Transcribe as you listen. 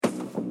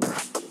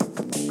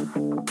Hey,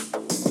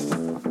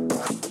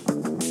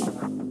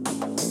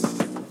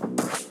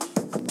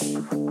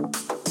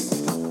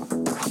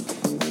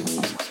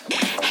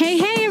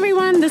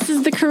 everyone. This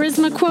is the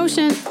Charisma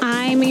Quotient.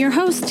 I'm your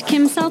host,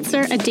 Kim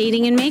Seltzer, a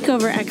dating and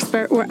makeover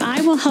expert, where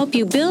I will help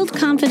you build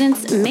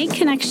confidence, make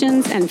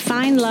connections, and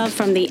find love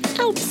from the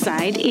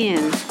outside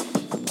in.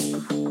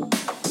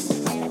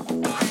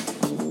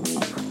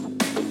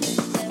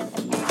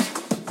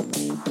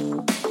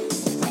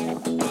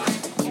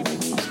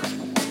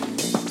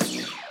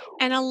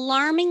 An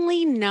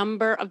alarmingly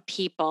number of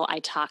people I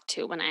talk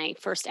to when I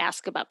first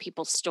ask about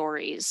people's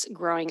stories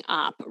growing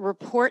up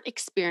report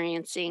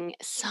experiencing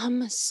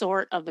some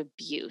sort of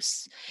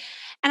abuse.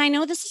 And I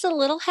know this is a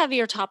little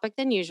heavier topic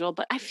than usual,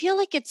 but I feel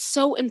like it's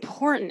so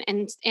important.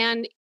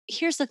 And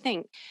here's the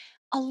thing.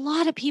 A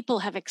lot of people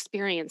have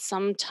experienced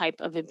some type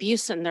of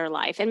abuse in their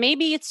life. And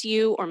maybe it's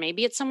you or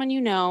maybe it's someone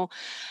you know,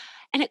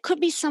 and it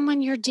could be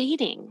someone you're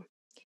dating.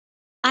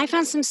 I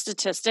found some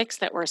statistics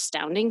that were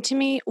astounding to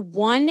me.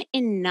 1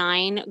 in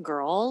 9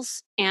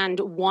 girls and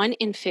 1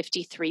 in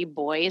 53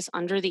 boys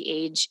under the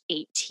age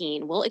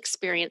 18 will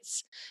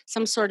experience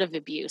some sort of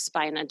abuse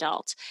by an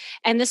adult.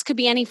 And this could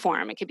be any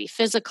form. It could be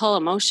physical,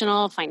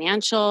 emotional,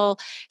 financial,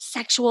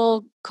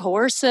 sexual,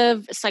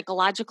 coercive,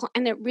 psychological,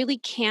 and it really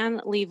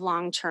can leave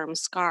long-term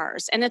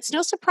scars. And it's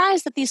no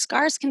surprise that these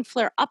scars can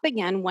flare up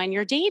again when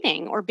you're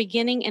dating or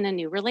beginning in a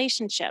new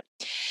relationship.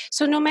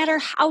 So no matter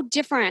how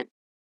different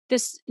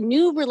this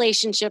new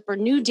relationship or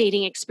new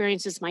dating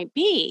experiences might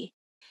be,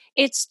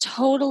 it's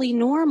totally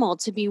normal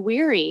to be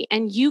weary,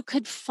 and you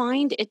could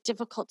find it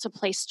difficult to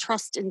place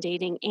trust in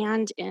dating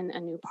and in a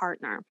new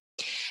partner.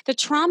 The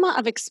trauma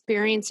of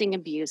experiencing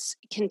abuse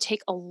can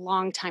take a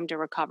long time to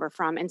recover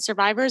from, and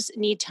survivors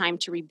need time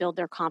to rebuild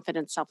their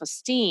confidence, self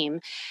esteem,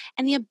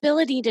 and the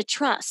ability to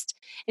trust.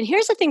 And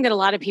here's the thing that a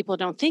lot of people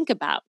don't think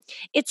about: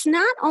 it's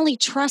not only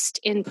trust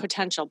in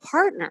potential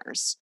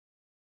partners,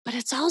 but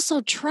it's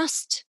also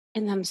trust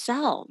in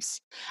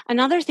themselves.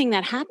 Another thing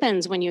that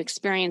happens when you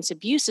experience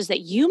abuse is that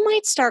you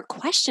might start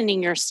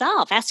questioning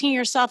yourself, asking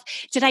yourself,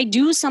 did I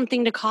do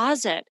something to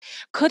cause it?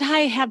 Could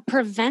I have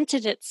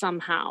prevented it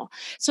somehow?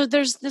 So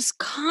there's this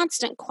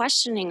constant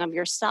questioning of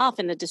yourself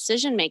in the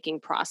decision-making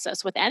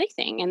process with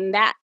anything, and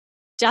that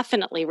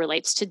definitely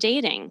relates to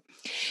dating.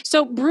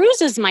 So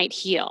bruises might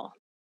heal,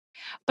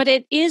 but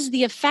it is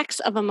the effects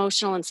of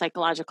emotional and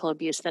psychological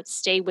abuse that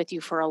stay with you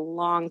for a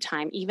long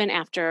time, even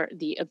after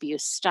the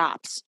abuse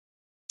stops.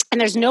 And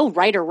there's no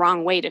right or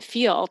wrong way to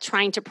feel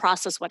trying to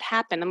process what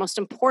happened. The most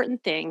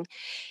important thing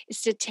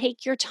is to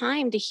take your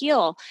time to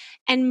heal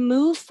and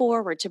move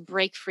forward to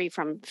break free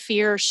from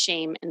fear,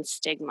 shame, and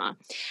stigma.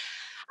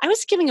 I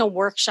was giving a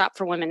workshop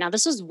for women. Now,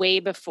 this was way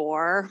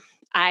before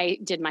I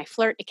did my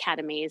flirt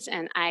academies,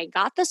 and I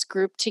got this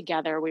group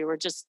together. We were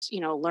just,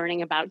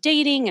 learning about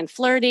dating and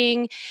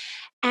flirting.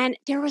 And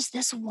there was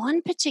this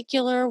one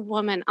particular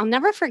woman. I'll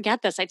never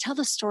forget this. I tell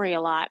the story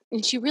a lot,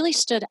 and she really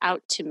stood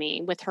out to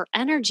me with her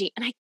energy.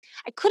 And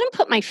I couldn't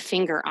put my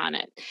finger on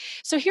it.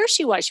 So here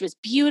she was. She was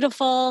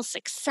beautiful,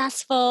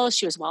 successful.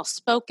 She was well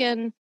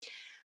spoken.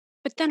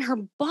 But then her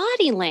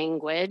body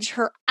language,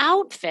 her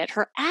outfit,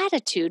 her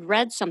attitude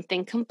read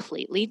something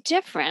completely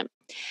different.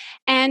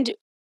 And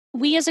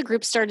we as a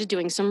group started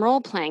doing some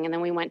role playing, and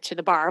then we went to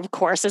the bar, of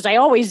course, as I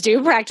always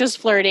do, practice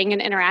flirting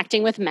and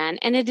interacting with men.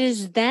 And it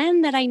is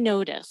then that I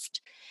noticed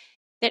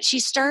that she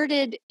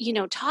started,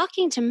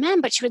 talking to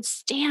men, but she would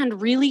stand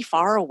really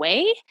far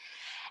away.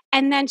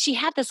 And then she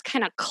had this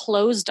kind of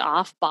closed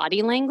off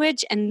body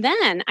language. And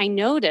then I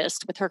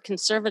noticed with her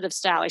conservative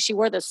style, she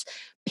wore this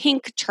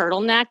pink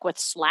turtleneck with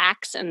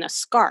slacks and a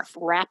scarf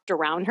wrapped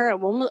around her. It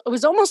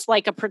was almost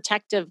like a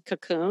protective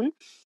cocoon.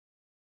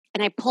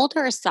 And I pulled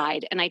her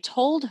aside and I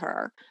told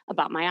her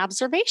about my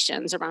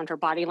observations around her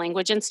body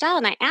language and style.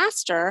 And I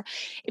asked her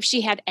if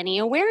she had any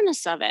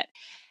awareness of it.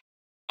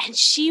 And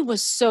she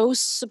was so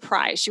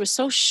surprised. She was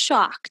so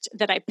shocked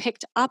that I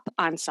picked up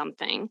on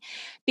something,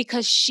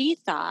 because she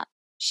thought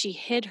she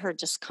hid her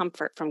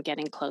discomfort from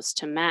getting close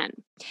to men.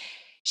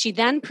 She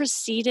then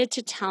proceeded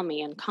to tell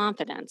me in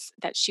confidence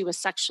that she was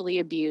sexually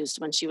abused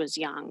when she was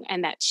young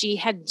and that she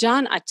had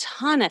done a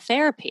ton of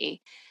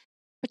therapy,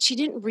 but she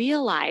didn't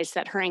realize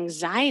that her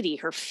anxiety,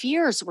 her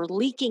fears were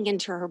leaking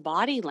into her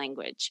body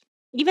language,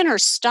 even her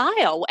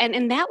style.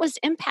 And that was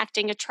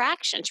impacting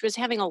attraction. She was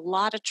having a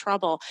lot of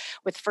trouble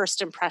with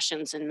first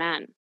impressions in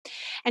men.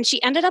 And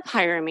she ended up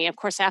hiring me, of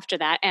course, after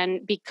that.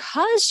 And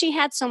because she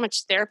had so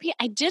much therapy,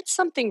 I did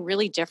something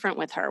really different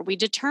with her. We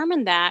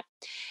determined that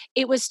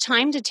it was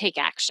time to take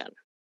action.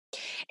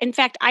 In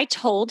fact, I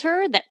told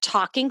her that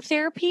talking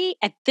therapy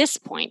at this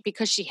point,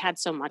 because she had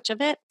so much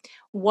of it,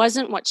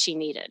 wasn't what she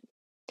needed.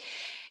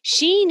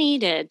 She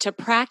needed to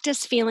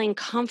practice feeling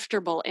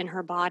comfortable in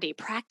her body,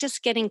 practice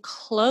getting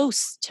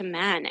close to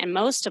men, and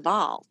most of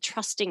all,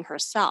 trusting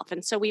herself.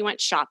 And so we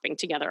went shopping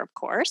together, of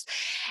course,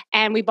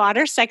 and we bought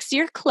her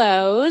sexier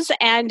clothes,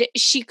 and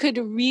she could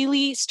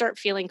really start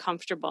feeling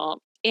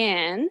comfortable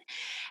in.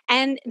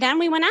 And then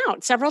we went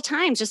out several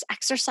times, just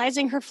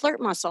exercising her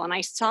flirt muscle. And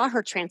I saw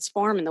her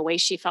transform in the way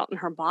she felt in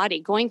her body,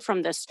 going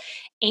from this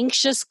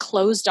anxious,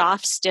 closed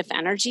off, stiff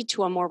energy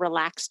to a more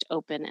relaxed,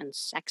 open, and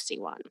sexy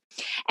one.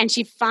 And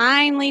she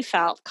finally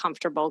felt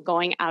comfortable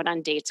going out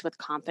on dates with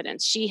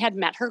confidence. She had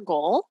met her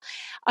goal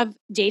of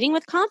dating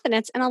with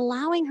confidence and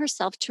allowing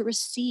herself to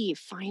receive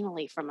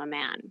finally from a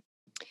man.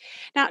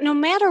 Now, no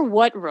matter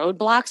what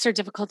roadblocks or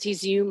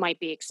difficulties you might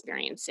be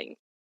experiencing,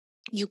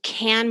 you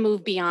can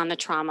move beyond the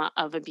trauma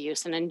of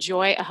abuse and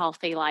enjoy a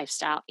healthy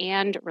lifestyle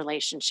and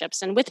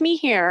relationships. And with me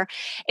here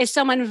is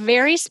someone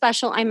very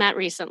special I met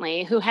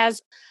recently who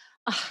has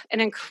an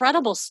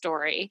incredible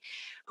story,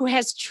 who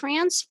has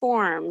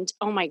transformed.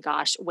 Oh my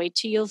gosh, wait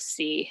till you'll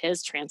see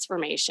his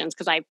transformations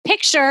because I have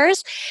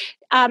pictures.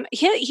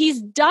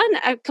 He's done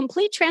a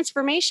complete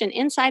transformation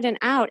inside and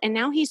out, and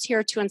now he's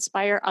here to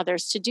inspire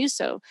others to do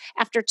so.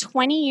 After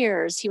 20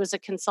 years, he was a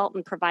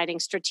consultant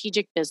providing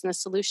strategic business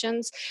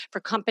solutions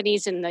for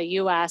companies in the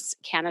US,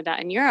 Canada,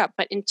 and Europe.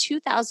 But in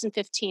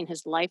 2015,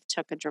 his life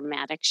took a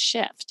dramatic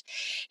shift.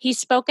 He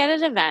spoke at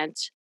an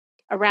event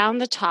around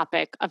the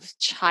topic of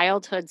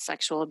childhood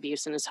sexual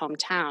abuse in his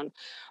hometown,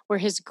 where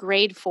his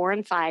grade 4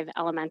 and 5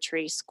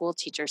 elementary school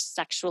teachers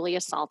sexually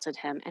assaulted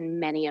him and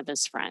many of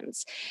his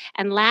friends.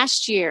 And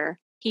last year,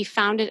 he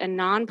founded a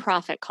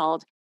nonprofit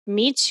called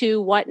Me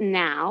Too, What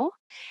Now,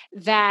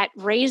 that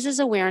raises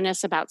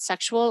awareness about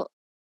sexual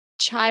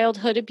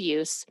childhood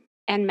abuse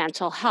and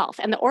mental health.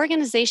 And the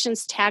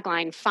organization's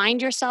tagline, Find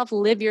Yourself,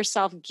 Live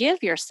Yourself,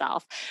 Give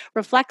Yourself,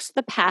 reflects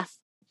the path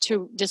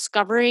to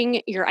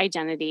discovering your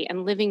identity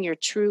and living your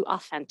true,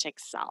 authentic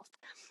self.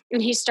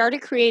 And he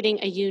started creating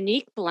a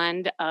unique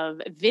blend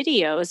of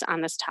videos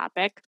on this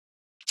topic,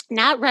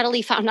 not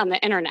readily found on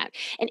the internet.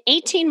 In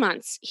 18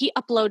 months, he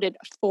uploaded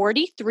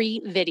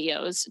 43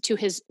 videos to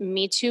his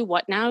Me Too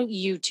What Now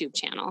YouTube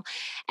channel,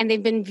 and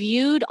they've been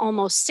viewed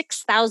almost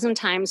 6,000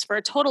 times for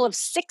a total of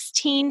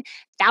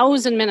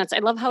 16,000 minutes. I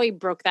love how he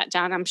broke that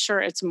down. I'm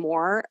sure it's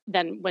more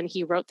than when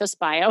he wrote this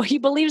bio. He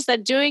believes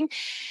that doing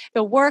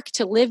the work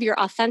to live your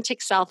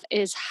authentic self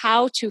is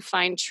how to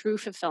find true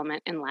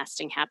fulfillment and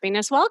lasting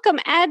happiness. Welcome,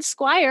 Ed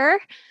Squire.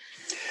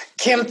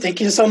 Kim,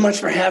 thank you so much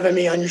for having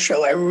me on your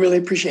show. I really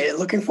appreciate it.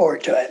 Looking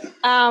forward to it.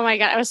 Oh my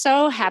God. I was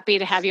so happy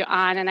to have you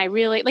on. And I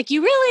really,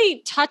 you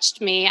really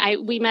touched me.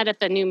 We met at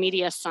the New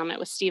Media Summit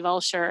with Steve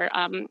Olsher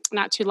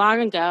not too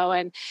long ago.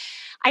 And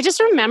I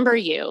just remember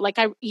you,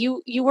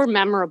 you were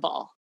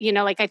memorable.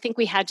 I think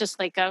we had just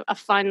a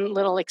fun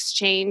little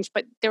exchange,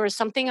 but there was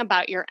something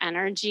about your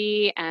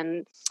energy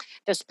and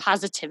this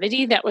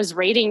positivity that was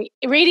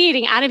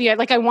radiating out of you.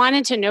 I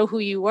wanted to know who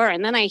you were.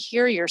 And then I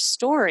hear your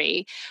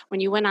story when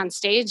you went on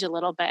stage a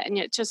little bit, and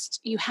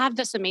you have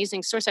this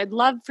amazing story. So I'd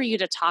love for you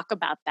to talk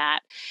about that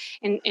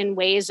in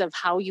ways of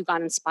how you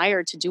got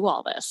inspired to do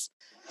all this.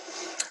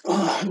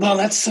 Oh, well,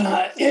 that's and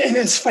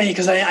it's funny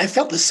because I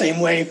felt the same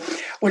way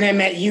when I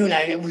met you, and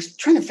I was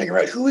trying to figure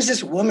out who is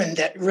this woman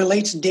that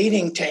relates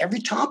dating to every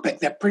topic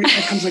that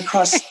comes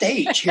across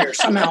stage here.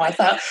 Somehow I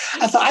thought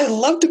I'd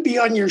love to be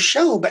on your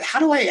show, but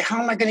how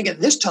am I going to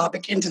get this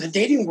topic into the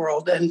dating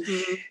world? And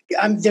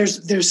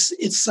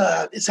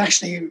it's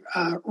actually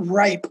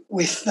ripe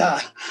with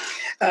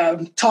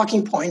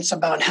talking points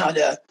about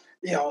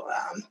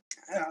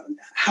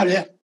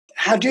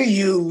how do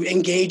you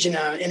engage in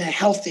a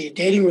healthy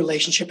dating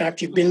relationship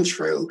after you've been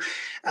through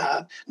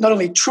not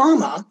only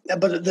trauma,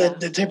 but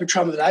the type of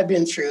trauma that I've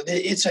been through?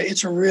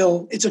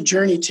 It's a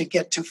journey to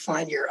get to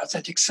find your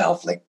authentic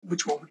self,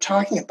 which what we're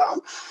talking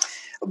about.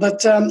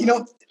 But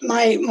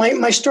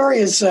my story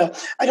is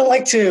I don't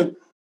like to,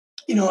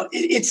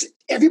 it's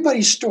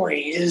everybody's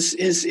story is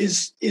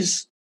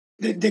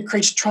that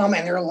creates trauma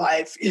in their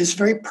life is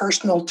very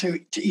personal to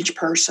each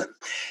person.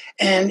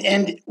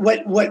 And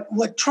what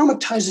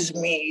traumatizes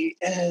me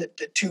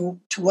to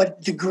what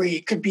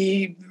degree could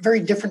be very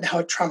different to how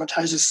it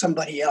traumatizes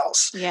somebody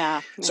else.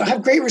 Yeah. So I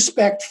have great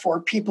respect for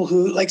people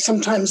who,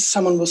 sometimes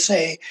someone will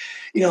say,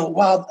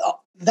 wow,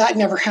 that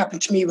never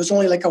happened to me. It was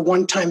only a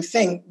one-time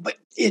thing, but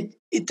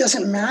it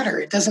doesn't matter.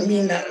 It doesn't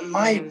mean that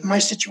my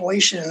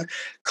situation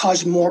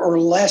caused more or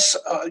less,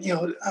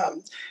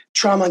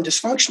 trauma and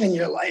dysfunction in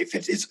your life.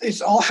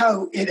 It's all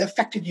how it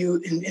affected you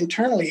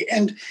internally.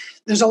 And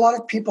there's a lot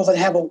of people that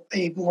have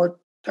a more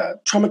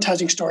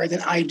traumatizing story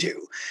than I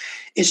do.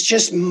 It's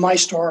just my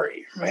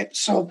story, right?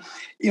 So,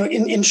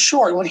 in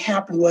short, what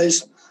happened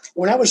was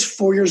when I was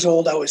 4 years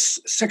old, I was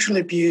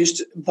sexually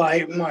abused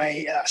by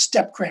my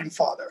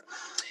step-grandfather.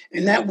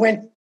 And that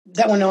went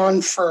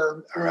on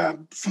for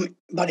from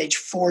about age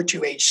 4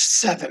 to age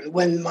 7,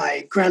 when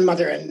my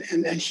grandmother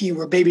and he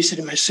were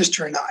babysitting my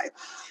sister and I.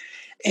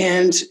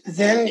 And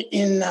then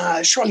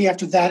shortly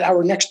after that,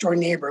 our next door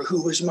neighbor,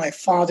 who was my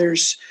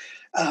father's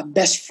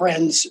best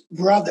friend's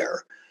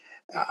brother,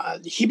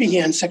 he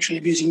began sexually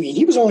abusing me.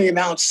 He was only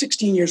about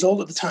 16 years old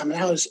at the time, and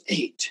I was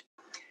 8.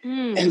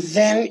 And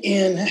then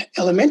in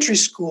elementary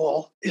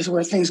school is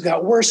where things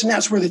got worse, and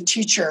that's where the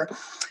teacher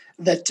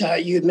that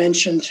you had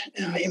mentioned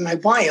in my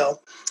bio,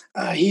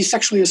 He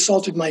sexually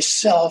assaulted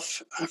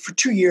myself for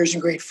 2 years in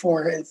grade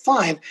 4 and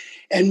 5,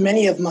 and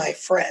many of my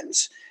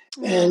friends.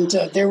 And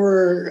there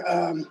were,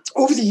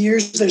 over the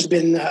years, there's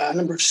been a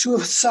number of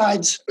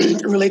suicides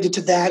related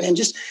to that, and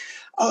just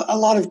a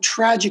lot of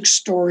tragic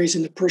stories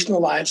in the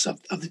personal lives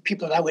of the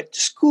people that I went to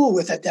school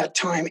with at that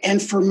time.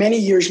 And for many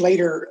years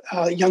later,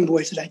 young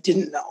boys that I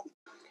didn't know.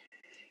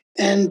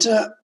 And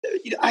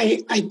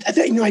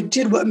I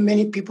did what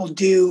many people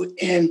do,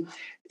 and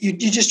you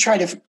just try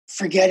to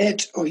forget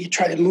it, or you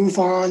try to move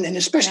on. And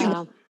especially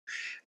when you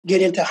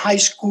get into high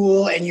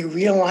school and you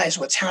realize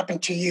what's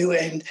happened to you,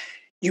 and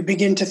you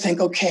begin to think,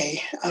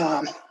 okay,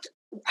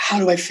 how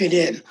do I fit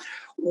in?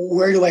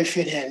 Where do I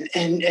fit in?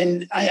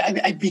 And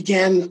I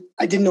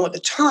didn't know at the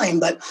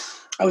time, but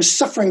I was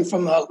suffering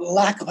from a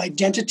lack of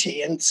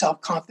identity and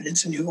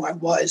self-confidence in who I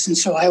was. And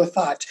so I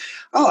thought,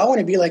 oh, I want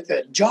to be like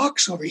the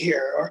jocks over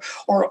here,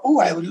 or oh,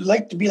 I would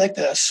like to be like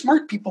the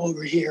smart people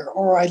over here,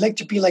 or I'd like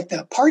to be like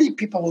the party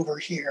people over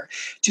here.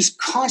 Just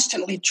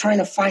constantly trying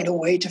to find a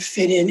way to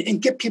fit in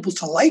and get people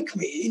to like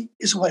me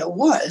is what it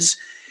was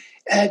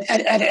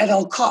at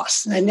all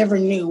costs. And I never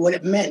knew what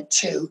it meant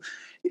to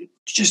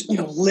just,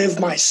 live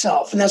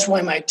myself. And that's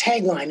why my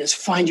tagline is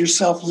find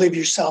yourself, live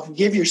yourself,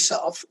 give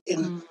yourself,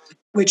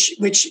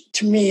 which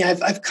to me,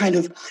 I've kind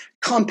of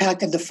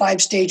compacted the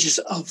 5 stages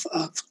of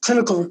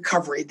clinical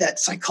recovery that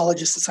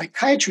psychologists and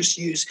psychiatrists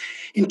use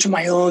into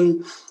my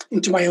own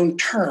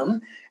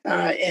term.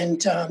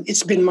 And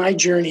it's been my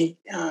journey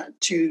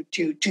to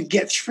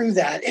get through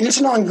that, and it's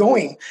an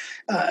ongoing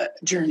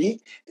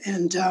journey.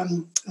 And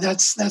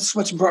that's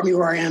what's brought me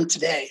where I am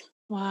today.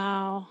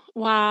 Wow.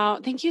 Wow.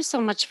 Thank you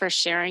so much for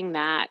sharing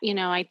that.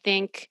 I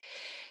think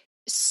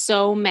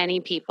so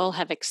many people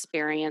have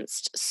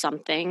experienced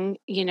something,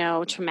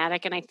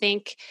 traumatic. And I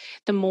think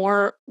the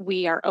more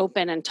we are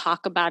open and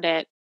talk about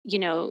it,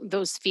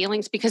 those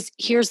feelings, because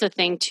here's the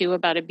thing too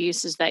about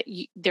abuse is that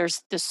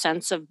there's this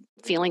sense of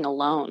feeling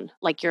alone,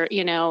 like you're,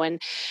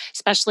 and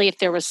especially if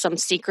there was some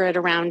secret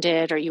around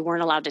it or you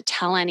weren't allowed to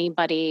tell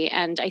anybody.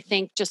 And I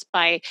think just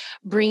by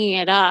bringing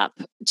it up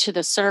to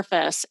the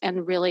surface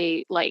and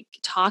really like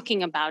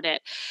talking about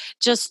it,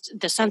 just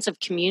the sense of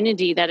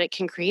community that it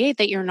can create,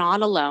 that you're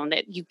not alone,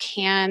 that you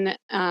can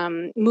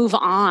move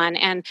on.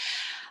 And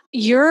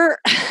I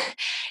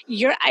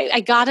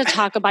got to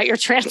talk about your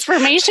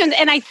transformation.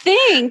 And I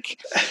think,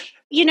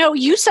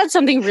 you said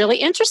something really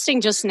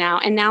interesting just now,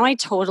 and now I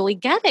totally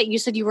get it. You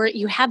said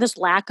you had this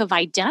lack of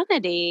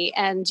identity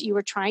and you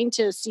were trying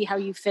to see how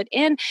you fit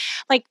in.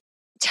 Like,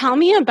 tell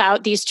me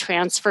about these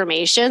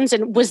transformations.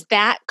 And was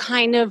that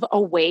kind of a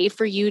way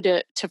for you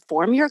to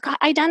form your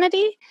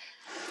identity?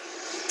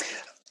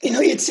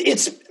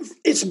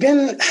 It's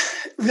been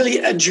really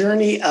a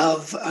journey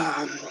of,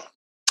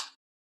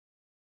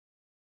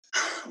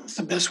 what's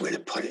the best way to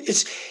put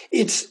it?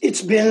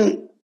 It's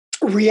been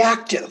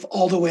reactive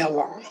all the way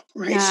along,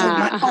 right? So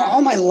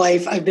all my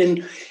life I've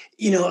been,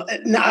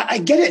 now I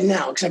get it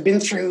now because I've been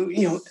through,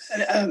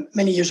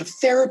 many years of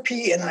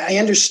therapy, and I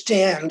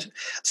understand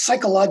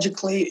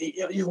psychologically,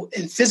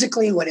 and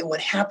physically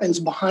what happens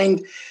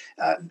behind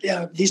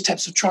these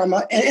types of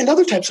trauma and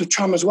other types of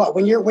trauma as well.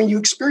 When you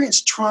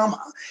experience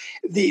trauma,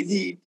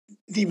 the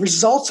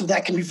results of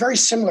that can be very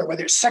similar,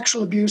 whether it's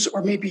sexual abuse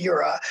or maybe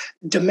you're a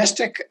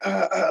domestic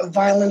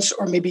violence,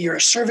 or maybe you're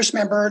a service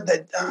member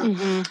that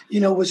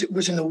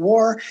was in the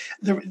war.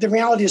 The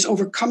reality is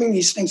overcoming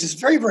these things is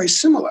very, very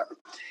similar.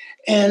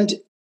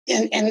 And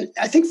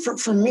I think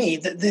for me,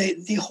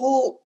 the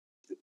whole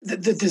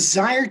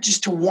desire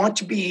just to want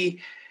to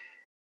be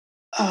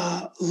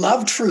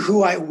loved for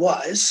who I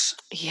was,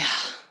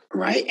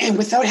 right, and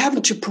without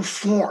having to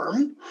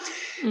perform.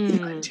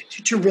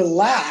 To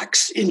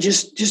relax and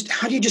just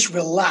how do you just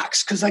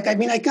relax? Because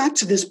I got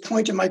to this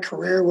point in my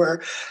career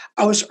where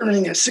I was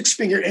earning a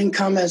 6-figure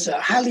income as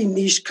a highly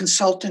niche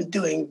consultant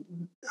doing,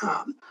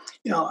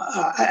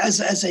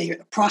 as a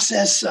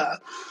process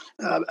a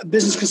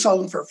business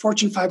consultant for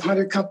Fortune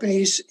 500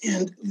 companies.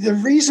 And the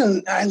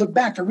reason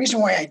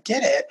why I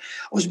did it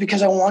was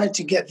because I wanted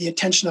to get the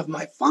attention of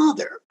my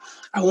father.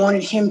 I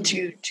wanted him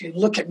to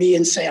look at me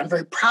and say, "I'm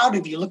very proud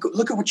of you.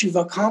 Look at what you've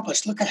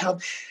accomplished. Look at how."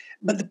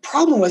 But the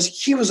problem was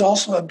he was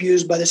also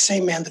abused by the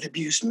same man that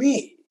abused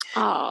me.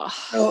 Oh.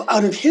 So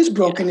out of his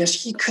brokenness,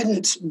 he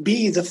couldn't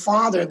be the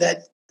father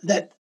that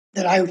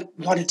I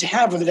wanted to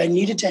have, or that I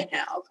needed to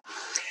have.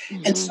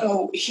 Mm-hmm. And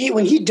so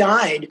when he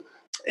died,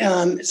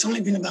 it's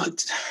only been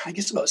about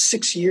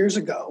 6 years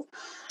ago.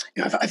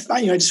 I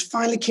just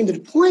finally came to the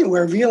point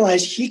where I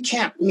realized he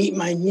can't meet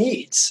my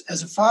needs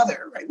as a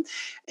father, right?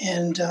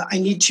 And I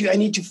need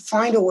to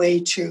find a way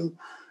to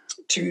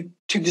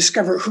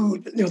discover who,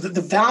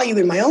 the value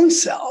in my own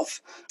self,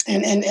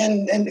 and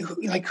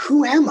like,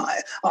 who am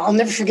I? I'll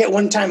never forget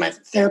one time my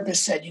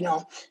therapist said,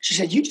 she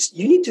said,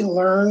 you need to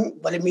learn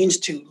what it means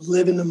to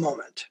live in the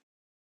moment.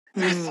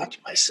 And I thought to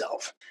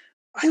myself,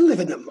 I live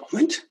in the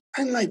moment.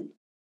 I'm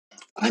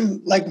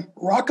like,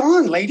 rock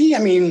on, lady. I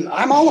mean,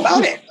 I'm all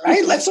about it,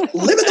 right? Let's live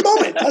in the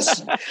moment.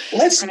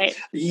 Let's, right.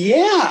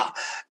 Yeah.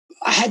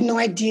 I had no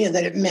idea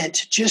that it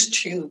meant just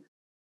to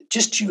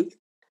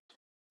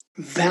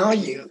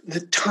value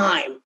the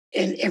time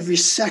and every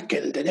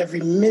second and every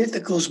minute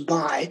that goes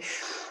by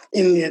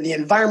in the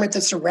environment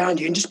that's around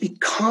you, and just be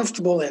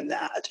comfortable in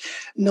that,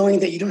 knowing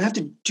that you don't have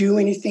to do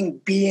anything,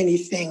 be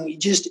anything. You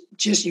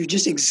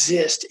just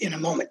exist in a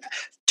moment.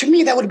 To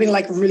me, that would have been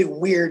like a really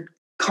weird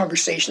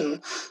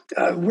conversation,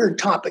 weird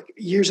topic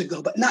years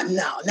ago, but not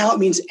now. Now it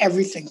means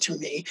everything to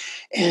me,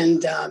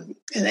 and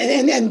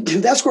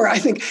that's where I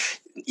think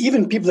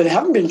even people that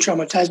haven't been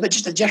traumatized, but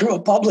just the general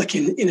public,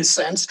 in a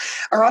sense,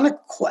 are on a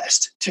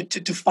quest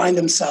to find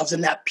themselves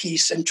in that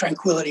peace and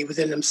tranquility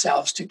within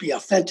themselves, to be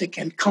authentic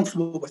and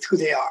comfortable with who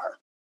they are.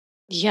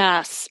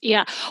 Yes.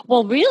 Yeah.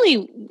 Well,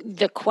 really,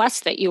 the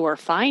quest that you were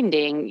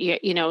finding,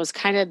 is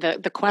kind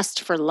of the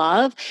quest for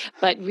love,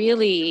 but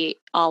really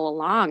all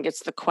along,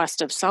 it's the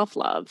quest of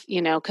self-love,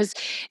 because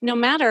no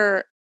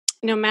matter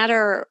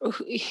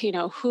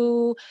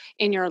who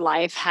in your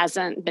life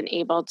hasn't been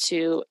able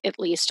to at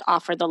least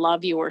offer the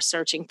love you were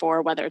searching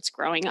for, whether it's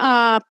growing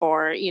up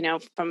or,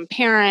 from a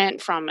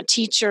parent, from a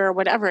teacher,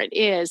 whatever it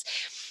is,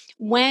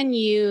 when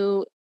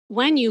you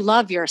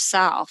love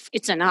yourself,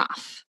 it's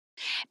enough,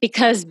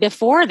 because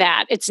before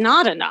that it's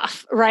not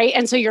enough, right?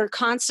 And so you're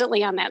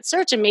constantly on that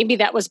search, and maybe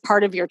that was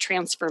part of your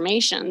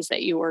transformations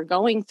that you were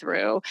going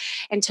through,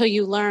 until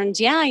you learned,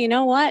 yeah, you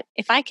know what,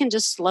 if I can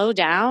just slow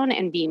down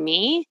and be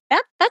me,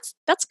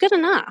 that's good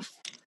enough.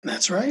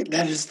 That's right.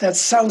 That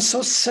sounds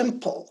so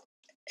simple,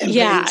 but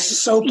Yeah, it's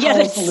so yet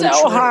it's powerful and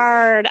so true.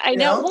 hard. I You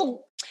know. know?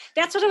 Well,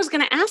 that's what I was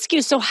going to ask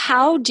you. So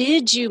how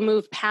did you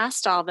move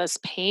past all this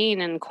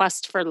pain and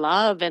quest for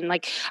love? And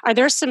like, are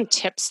there some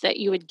tips that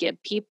you would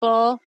give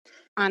people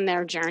on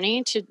their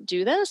journey to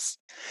do this?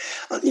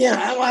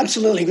 Yeah,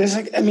 absolutely. Because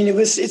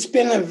it's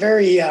been a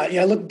very.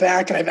 I look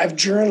back and I've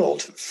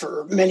journaled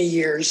for many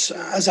years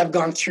as I've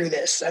gone through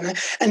this, and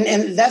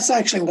that's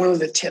actually one of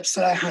the tips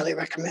that I highly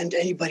recommend to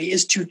anybody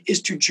is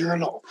to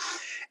journal.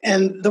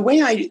 And the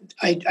way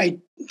I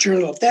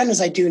journal then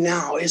as I do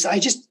now is I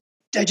just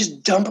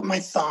dump my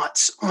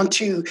thoughts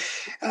onto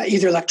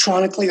either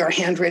electronically or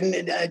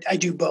handwritten. I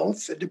do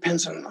both. It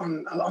depends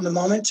on the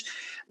moment.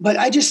 But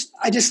I just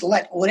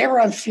let whatever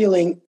I'm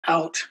feeling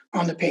out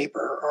on the paper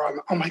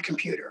or on my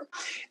computer,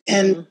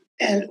 and Mhm.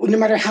 and no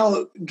matter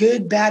how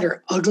good, bad,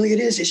 or ugly it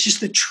is, it's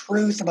just the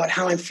truth about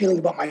how I'm feeling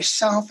about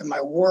myself and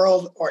my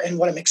world, and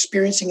what I'm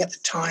experiencing at the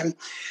time,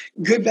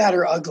 good, bad,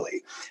 or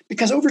ugly.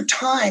 Because over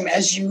time,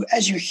 as you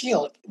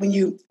heal, when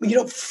you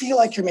don't feel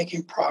like you're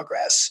making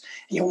progress,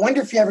 and you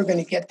wonder if you're ever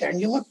going to get there, and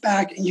you look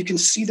back and you can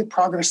see the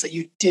progress that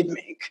you did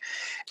make,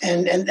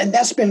 and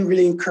that's been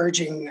really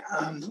encouraging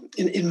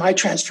in my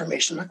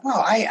transformation. Like,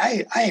 wow,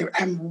 I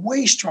am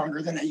way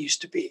stronger than I used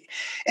to be,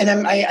 and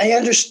I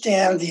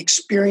understand the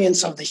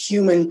experience of the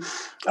human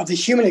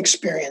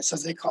experience,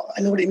 as they call it.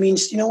 I know what it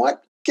means. You know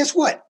what? Guess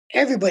what?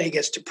 Everybody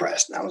gets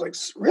depressed. And I was like,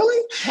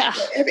 really? Yeah.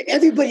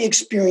 Everybody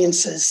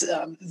experiences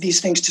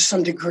these things to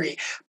some degree,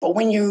 but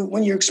when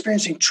you're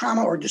experiencing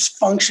trauma or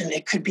dysfunction,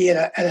 it could be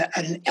at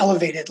an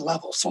elevated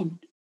level. So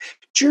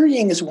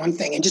journeying is one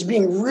thing, and just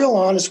being real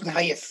honest with how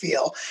you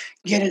feel,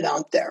 get it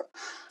out there.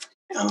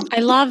 Um, I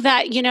love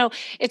that.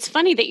 It's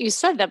funny that you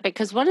said that,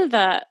 because one of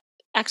the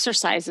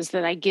exercises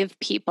that I give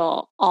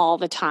people all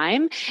the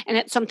time, and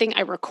it's something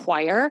I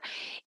require,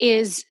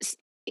 is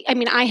I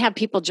mean, I have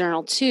people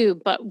journal too,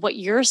 but what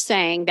you're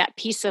saying, that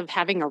piece of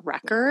having a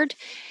record,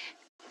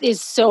 is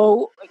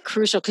so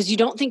crucial, because you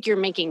don't think you're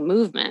making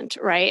movement,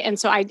 right? And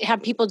so I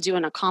have people do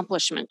an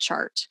accomplishment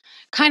chart,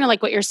 kind of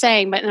like what you're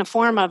saying, but in a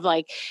form of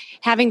like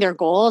having their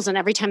goals. And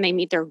every time they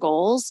meet their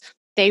goals,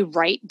 they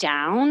write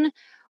down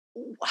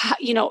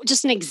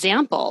just an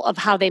example of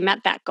how they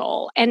met that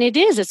goal. And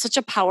it's such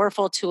a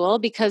powerful tool,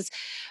 because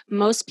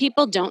most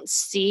people don't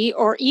see,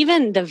 or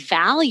even the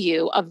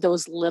value of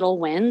those little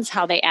wins,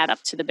 how they add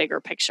up to the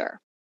bigger picture.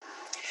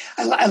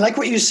 I like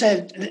what you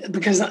said,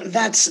 because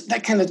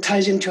that kind of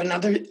ties into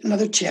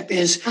another tip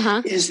is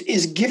Uh-huh.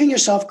 is giving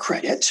yourself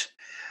credit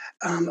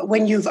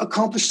when you've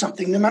accomplished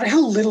something, no matter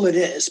how little it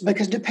is,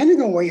 because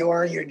depending on where you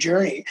are in your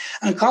journey,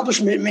 an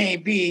accomplishment may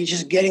be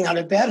just getting out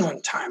of bed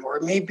on time, or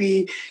it may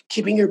be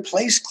keeping your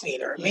place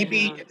clean, or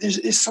maybe Yeah.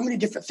 there's so many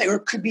different things, or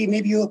it could be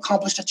maybe you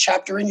accomplished a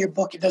chapter in your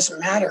book. It doesn't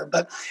matter,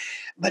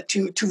 but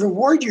to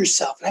reward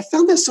yourself, and I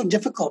found that so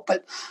difficult,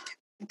 but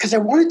because I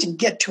wanted to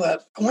get to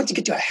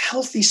a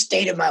healthy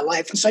state of my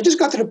life. And so I just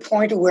got to the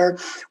point of where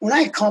when I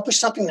accomplished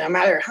something, no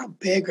matter how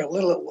big or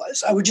little it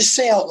was, I would just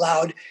say out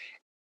loud,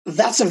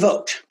 that's a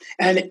vote,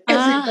 and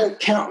every Ah, vote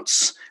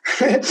counts.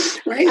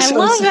 Right? I So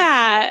love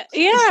that. it's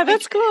Yeah, like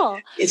that's cool.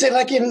 it's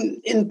like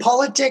in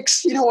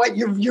politics, you know what?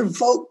 Your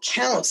vote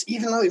counts,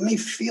 even though it may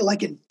feel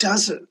like it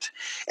doesn't.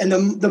 And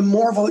the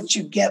more votes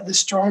you get, the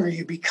stronger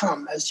you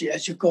become as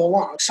you go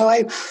along. So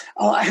I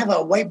have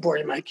a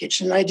whiteboard in my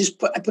kitchen. And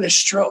I put a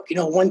stroke,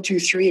 1, 2,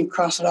 3, and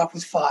cross it off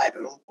with 5,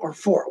 or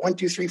 4. 1,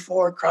 2, 3,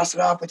 4, cross it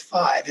off with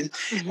 5. And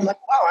I'm Mhm. like,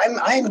 wow,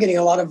 I'm getting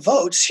a lot of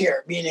votes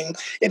here. Meaning,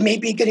 it may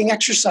be getting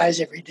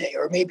exercise every day,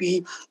 or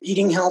maybe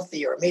eating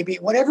healthy, or maybe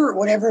whatever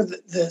whatever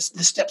the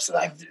steps that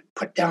I've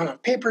put down on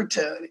paper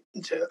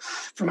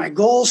for my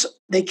goals,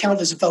 they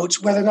count as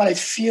votes, whether or not I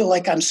feel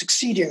like I'm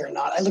succeeding or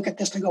not. I look at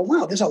this and go,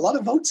 wow, there's a lot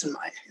of votes in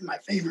my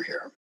favor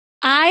here.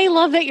 I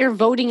love that you're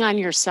voting on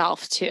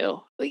yourself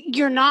too.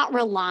 You're not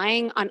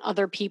relying on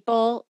other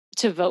people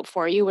to vote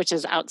for you, which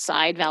is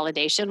outside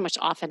validation, which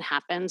often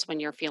happens when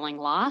you're feeling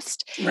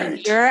lost.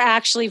 Right. You're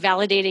actually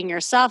validating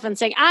yourself and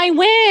saying, I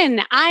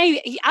win.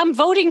 I'm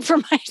voting for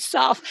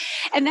myself.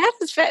 And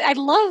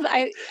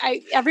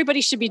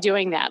everybody should be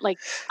doing that. Like,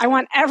 I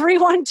want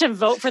everyone to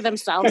vote for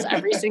themselves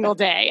every single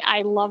day.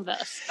 I love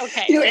this.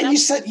 Okay. And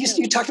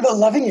you talked about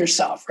loving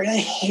yourself, right? I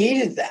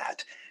hated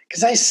that.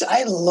 Because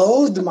I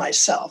loathed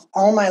myself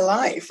all my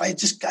life. I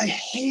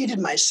hated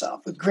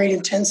myself with great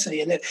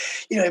intensity. And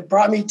it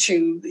brought me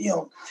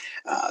to,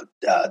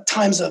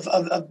 times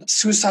of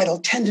suicidal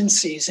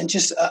tendencies and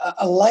just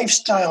a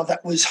lifestyle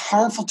that was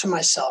harmful to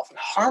myself and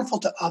harmful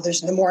to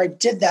others. And the more I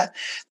did that,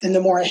 then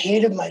the more I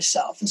hated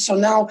myself. And so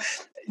now,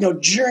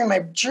 during my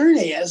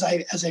journey, as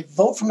I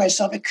vote for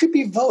myself, it could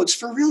be votes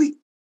for really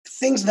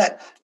things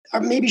that are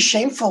maybe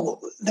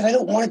shameful that I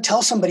don't want to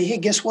tell somebody, hey,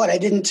 guess what? I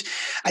didn't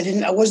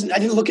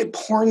look at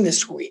porn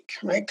this week,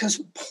 right? Because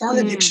porn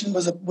addiction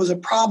was a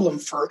problem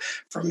for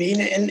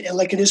me and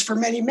like it is for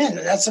many men.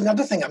 And that's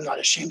another thing I'm not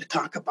ashamed to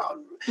talk about.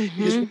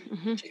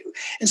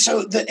 And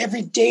so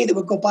every day that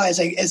would go by as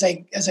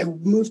I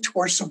move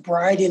towards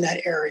sobriety in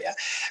that area,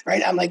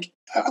 right? I'm like,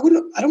 I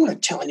don't want to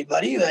tell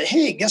anybody that,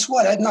 hey, guess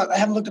what? I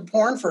haven't looked at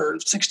porn for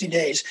 60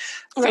 days.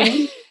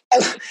 Right.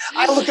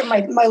 I look at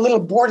my little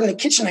board in the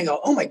kitchen and I go,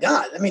 oh my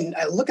God. I mean,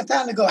 I look at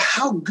that and I go,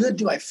 how good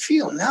do I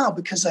feel now?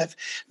 Because I've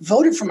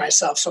voted for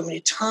myself so many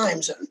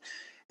times.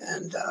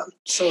 And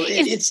so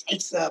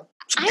it's I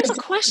have a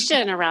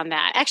question around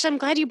that. Actually, I'm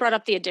glad you brought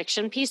up the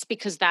addiction piece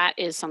because that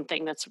is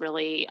something that's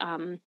really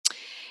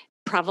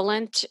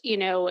prevalent,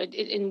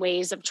 in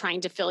ways of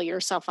trying to fill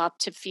yourself up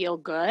to feel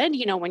good.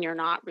 When you're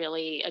not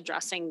really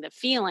addressing the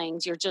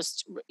feelings, you're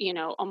just,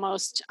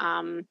 almost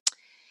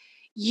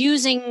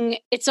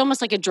it's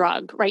almost like a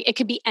drug, right? It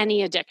could be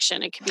any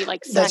addiction. It could be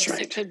like sex.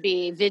 Right. It could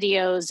be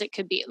videos. It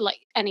could be like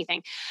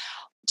anything.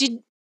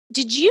 Did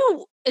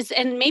you,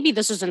 and maybe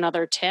this is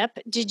another tip,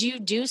 did you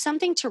do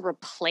something to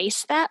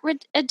replace that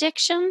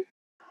addiction?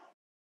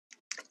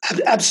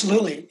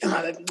 Absolutely,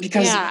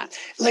 because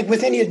like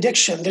with any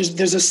addiction,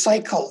 there's a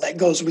cycle that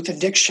goes with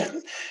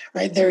addiction,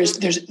 right? There's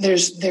the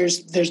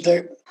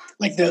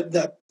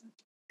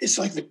it's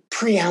like the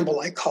preamble,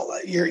 I call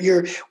it.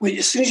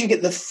 As soon as you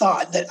get the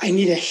thought that I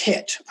need a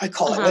hit, I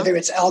call it, whether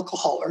it's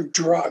alcohol or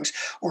drugs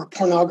or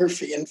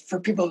pornography. And for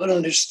people that don't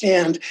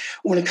understand,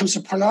 when it comes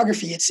to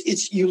pornography,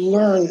 it's you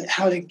learn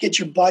how to get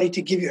your body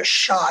to give you a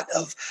shot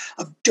of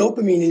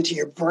dopamine into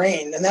your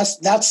brain, and that's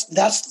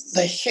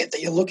the hit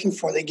that you're looking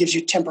for that gives you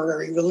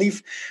temporary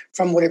relief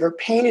from whatever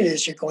pain it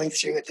is you're going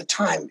through at the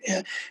time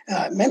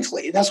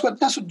mentally. That's what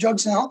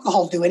drugs and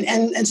alcohol do,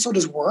 and so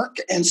does work,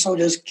 and so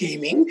does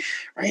gaming,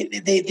 right?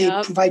 They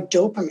provide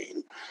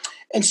dopamine.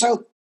 And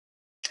so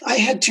I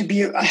had to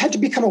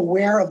become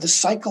aware of the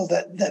cycle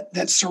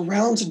that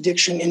surrounds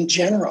addiction in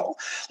general.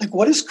 Like,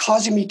 what is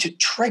causing me to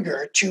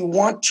trigger to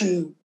want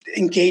to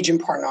engage in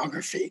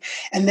pornography,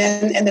 and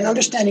then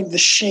understanding the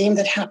shame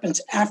that happens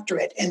after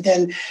it. And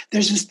then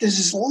there's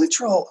this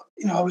literal,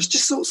 I was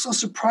just so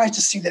surprised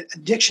to see that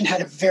addiction had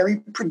a very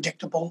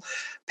predictable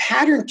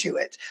pattern to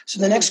it. So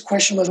the next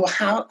question was,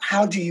 well,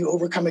 how do you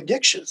overcome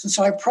addictions? And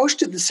so I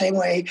approached it the same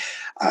way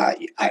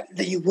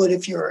that you would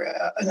if you're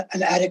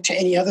an addict to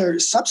any other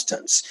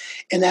substance.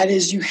 And that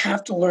is, you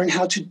have to learn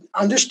how to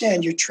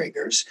understand your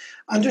triggers,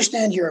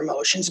 understand your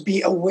emotions,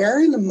 be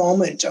aware in the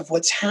moment of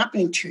what's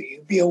happening to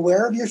you, be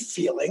aware of your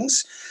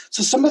feelings.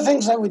 So some of the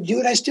things I would do,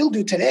 and I still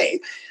do today,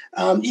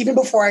 even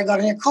before I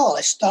got on your call,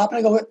 I stop and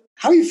I go,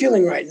 how are you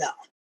feeling right now?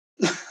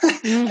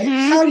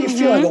 How do you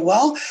feel? I go,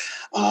 well,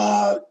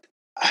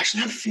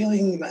 actually, I'm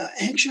feeling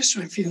anxious,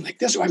 or I'm feeling like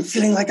this, or I'm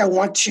feeling like I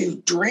want to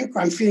drink,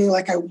 or I'm feeling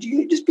like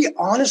you just be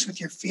honest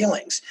with your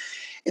feelings.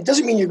 It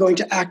doesn't mean you're going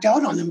to act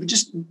out on them, but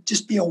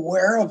just be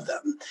aware of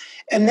them.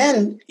 And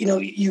then,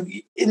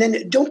 and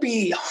then don't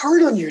be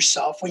hard on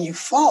yourself when you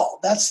fall.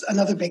 That's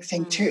another big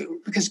thing too,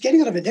 because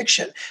getting out of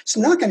addiction, it's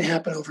not going to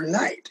happen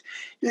overnight.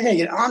 You're going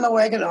to get on the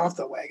wagon, off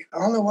the wagon,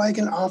 on the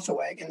wagon, off the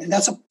wagon. And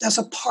that's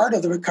a part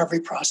of the recovery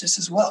process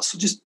as well. So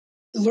just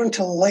learn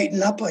to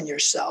lighten up on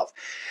yourself.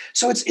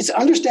 So it's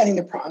understanding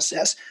the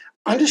process,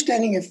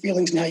 understanding your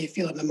feelings and how you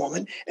feel in the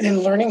moment, and then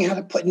learning how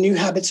to put new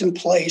habits in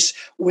place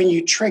when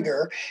you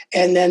trigger,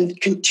 and then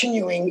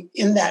continuing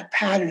in that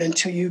pattern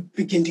until you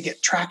begin to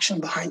get traction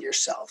behind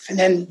yourself.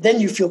 And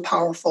then you feel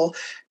powerful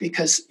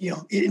because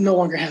it no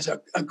longer has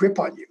a grip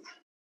on you.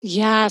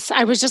 Yes,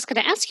 I was just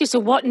going to ask you, so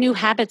what new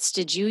habits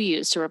did you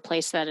use to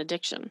replace that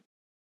addiction?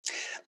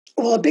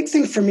 Well, a big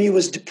thing for me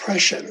was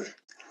depression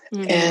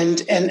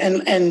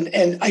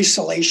and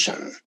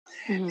isolation.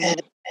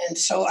 And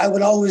so I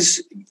would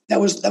always, that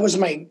was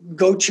my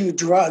go-to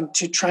drug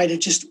to try to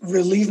just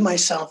relieve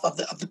myself of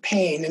the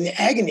pain and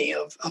the agony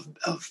of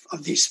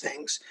these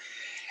things.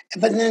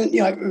 But then,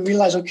 I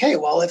realized, okay,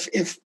 well,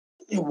 if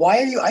why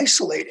are you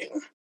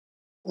isolating?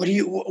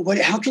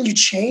 How can you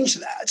change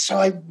that? So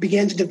I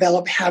began to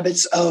develop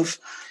habits of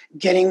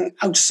getting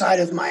outside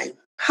of my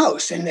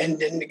house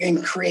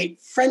and create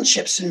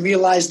friendships, and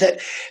realize that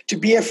to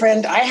be a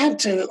friend,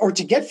 or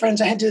to get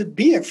friends, I had to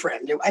be a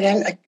friend.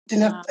 I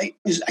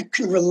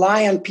couldn't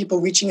rely on people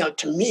reaching out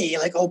to me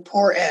like, oh,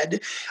 poor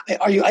Ed,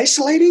 are you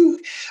isolating?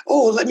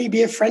 Oh, let me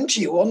be a friend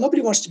to you. Well,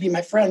 nobody wants to be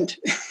my friend.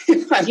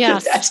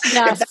 Yes. If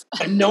that's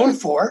what I'm known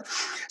for.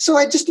 So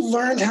I just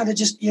learned how to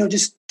just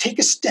take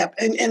a step.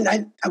 And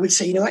I would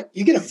say, you know what,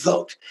 you get a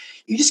vote.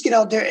 You just get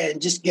out there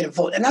and just get a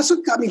vote. And that's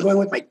what got me going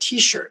with my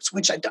T-shirts,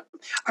 which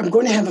I'm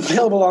going to have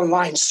available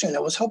online soon. I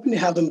was hoping to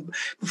have them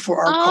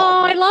before our call.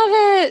 Oh, I love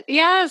it.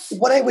 Yes.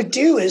 What I would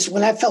do is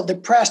when I felt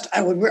depressed,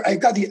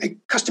 I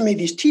custom made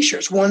these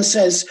T-shirts. One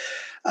says,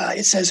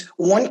 it says,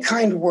 one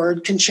kind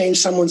word can change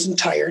someone's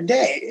entire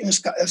day. And it's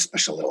got a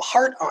special little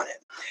heart on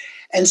it.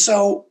 And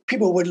so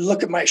people would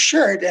look at my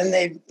shirt and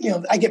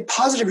I get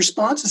positive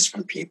responses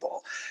from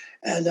people.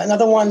 And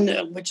another one,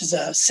 which is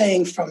a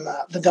saying from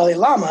the Dalai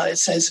Lama, it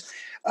says,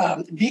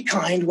 be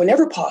kind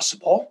whenever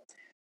possible.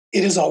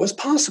 It is always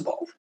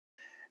possible.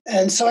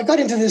 And so I got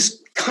into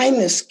this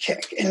kindness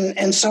kick.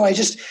 And so I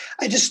just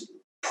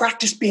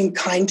practiced being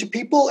kind to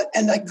people,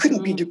 and I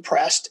couldn't be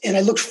depressed. And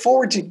I looked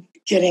forward to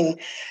getting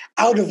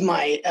out of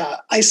my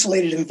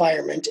isolated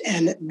environment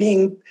and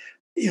being,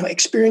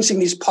 experiencing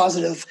these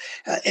positive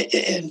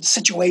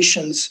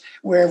situations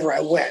wherever I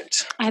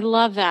went. I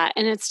love that.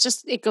 And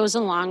it goes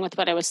along with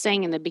what I was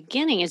saying in the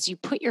beginning, is you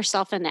put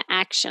yourself into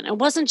action. It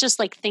wasn't just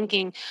like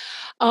thinking,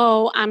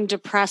 oh, I'm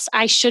depressed,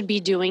 I should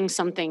be doing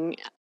something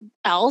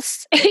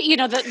else.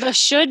 The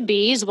should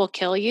be's will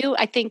kill you.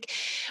 I think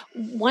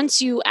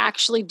once you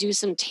actually do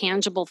some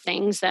tangible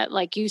things that,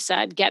 like you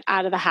said, get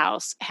out of the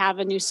house, have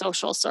a new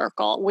social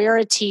circle, wear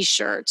a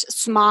t-shirt,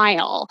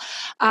 smile,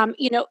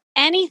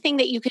 anything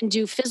that you can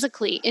do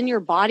physically in your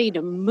body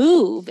to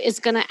move is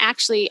going to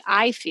actually,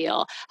 I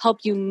feel, help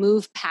you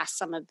move past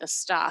some of the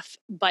stuff,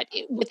 but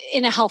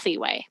in a healthy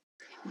way.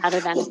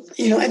 Rather than,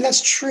 and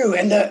that's true.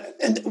 And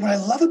what I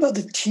love about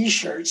the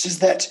T-shirts is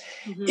that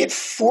it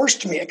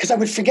forced me, because I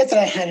would forget that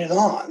I had it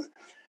on.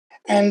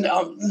 And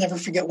I'll never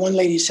forget, one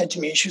lady said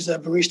to me, she was a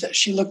barista,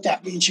 she looked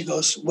at me and she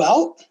goes,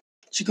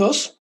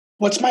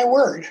 what's my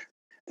word?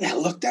 And I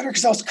looked at her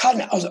because I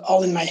was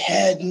all in my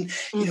head and,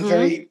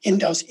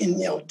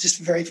 just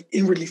very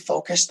inwardly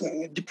focused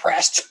and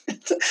depressed.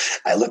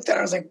 I looked at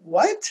her, I was like,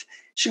 what?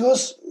 She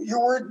goes,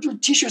 your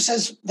T-shirt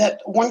says that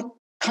one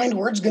kind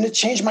word's going to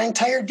change my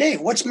entire day.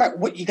 What's my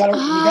word?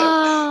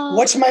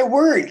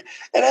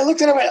 And I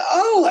looked at it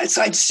and went,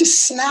 so I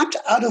just snapped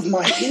out of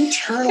my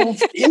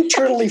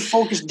internally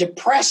focused,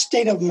 depressed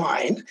state of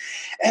mind.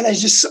 And I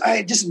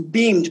just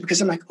beamed, because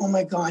I'm like, oh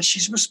my God,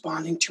 she's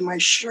responding to my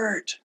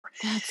shirt.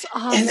 That's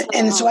awesome.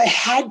 And so I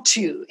had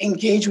to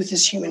engage with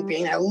this human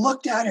being. I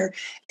looked at her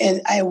and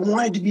I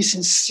wanted to be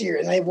sincere,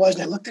 and I was.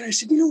 And I looked at her, I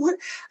said, you know what?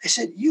 I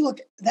said,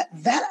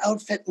 that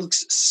outfit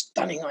looks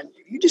stunning on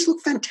you. You just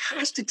look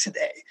fantastic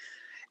today.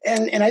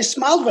 And I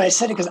smiled when I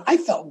said it, because I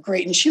felt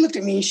great. And she looked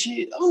at me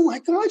and oh my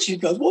God, she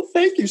goes, well,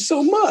 thank you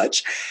so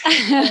much.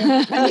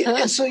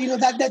 and so,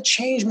 that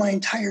changed my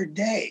entire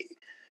day.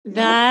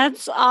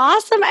 That's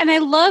awesome. And I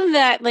love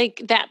that,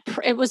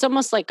 it was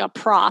almost like a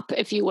prop,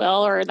 if you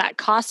will, or that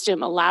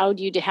costume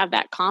allowed you to have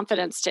that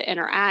confidence to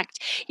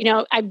interact.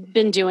 I've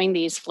been doing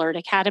these flirt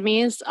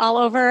academies all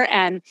over,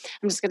 and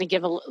I'm just going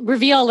to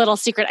reveal a little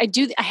secret.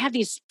 I have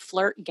these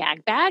flirt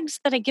gag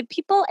bags that I give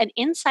people, and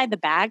inside the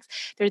bags,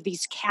 there are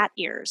these cat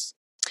ears.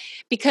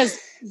 Because,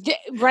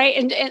 right,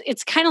 and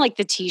it's kind of like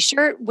the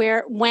T-shirt,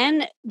 where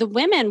when the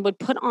women would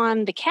put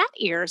on the cat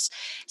ears,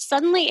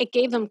 suddenly it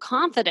gave them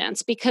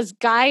confidence, because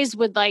guys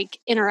would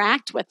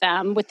interact with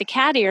them with the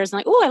cat ears, and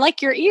like, oh, I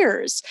like your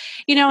ears,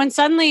 and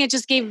suddenly it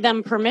just gave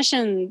them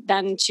permission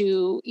then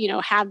to,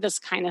 have this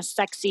kind of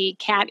sexy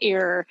cat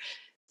ear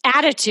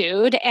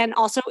attitude and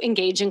also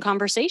engage in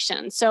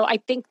conversation. So I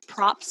think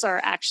props are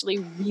actually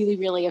really,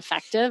 really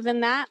effective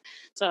in that.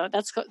 So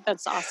that's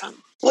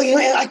awesome. Well,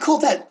 and I call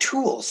that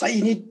tools.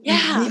 You need to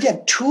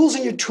have tools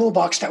in your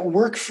toolbox that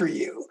work for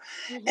you.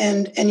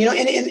 And the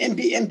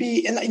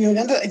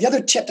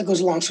other tip that goes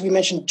along. So we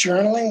mentioned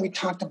journaling. We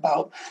talked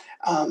about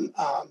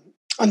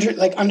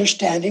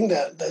understanding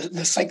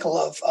the cycle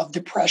of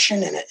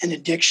depression and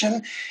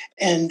addiction,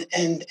 and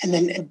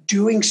then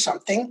doing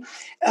something,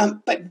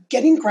 but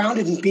getting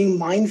grounded and being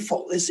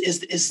mindful is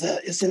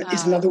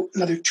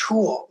another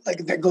tool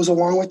that goes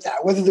along with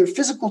that. Whether they're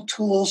physical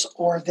tools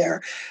or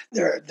they're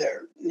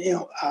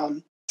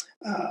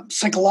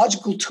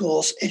psychological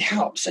tools, it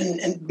helps.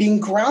 And being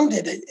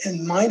grounded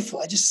and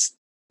mindful,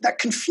 that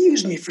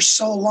confused me for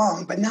so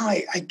long, but now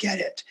I get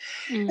it.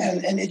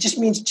 And it just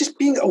means just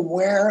being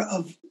aware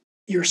of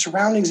your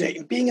surroundings,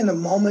 being in the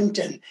moment,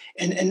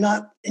 and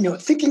not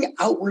thinking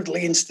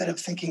outwardly instead of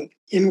thinking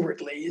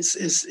inwardly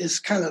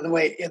is kind of the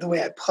way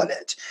I put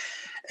it.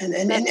 And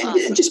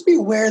awesome. And just be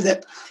aware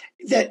that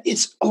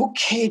it's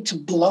okay to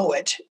blow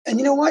it. And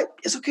you know what?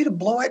 It's okay to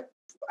blow it.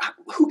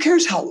 Who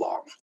cares how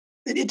long?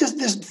 It does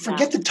this.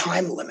 Forget the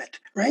time limit,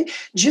 right?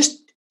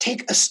 Just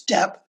take a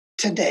step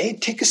today.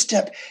 Take a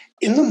step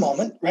in the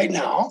moment, right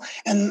now,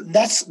 and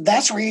that's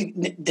where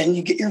then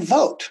you get your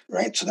vote,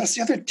 right? So that's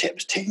the other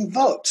tips: taking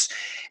votes,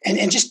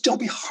 and just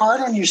don't be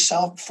hard on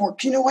yourself for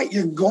you know what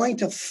you're going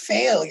to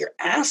fail your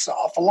ass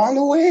off along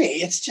the way.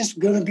 It's just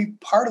going to be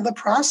part of the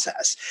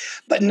process.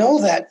 But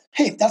know that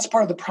hey, that's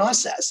part of the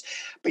process.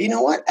 But you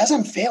know what? As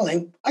I'm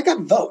failing, I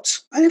got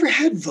votes. I never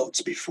had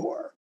votes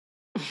before.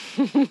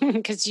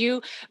 Because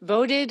you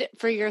voted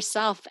for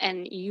yourself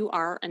and you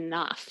are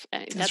enough.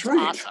 That's That's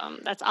right.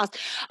 awesome. That's awesome.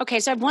 Okay,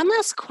 so I have one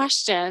last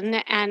question.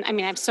 And I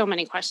mean, I have so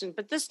many questions,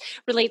 but this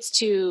relates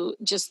to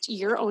just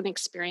your own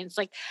experience.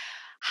 Like,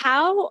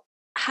 how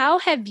how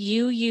have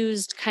you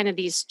used kind of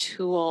these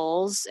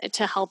tools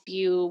to help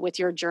you with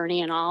your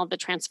journey and all the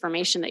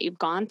transformation that you've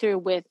gone through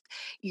with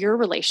your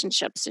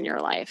relationships in your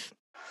life?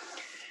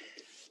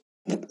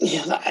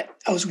 Yeah,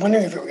 I was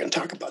wondering if we were going to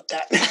talk about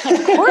that.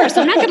 Of course,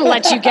 I'm not going to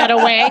let you get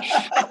away.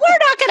 We're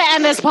not going to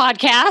end this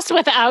podcast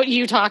without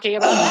you talking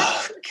about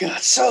that. Oh God!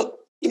 So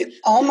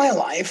all my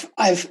life,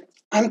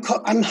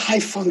 I'm high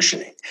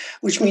functioning,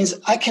 which means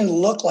I can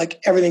look like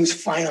everything's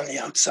fine on the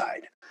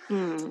outside.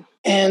 Mm.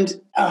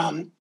 And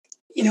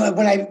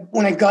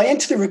when I got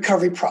into the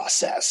recovery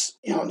process,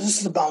 this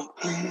is about.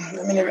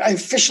 I mean, I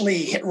officially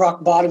hit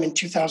rock bottom in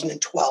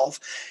 2012,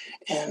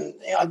 and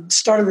I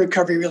started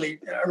recovery really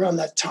around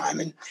that time.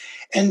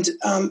 And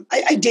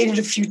I dated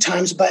a few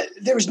times, but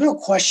there was no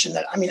question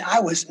that I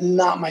was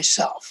not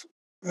myself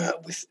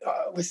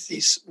with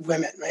these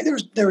women. Right,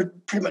 there were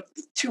pretty much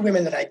two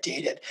women that I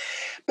dated,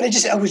 but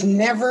I was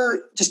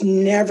never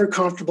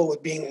comfortable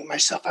with being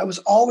myself. I was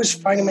always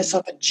finding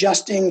myself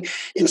adjusting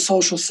in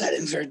social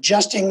settings or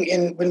adjusting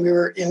when we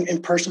were in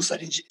personal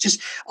settings,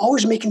 just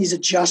always making these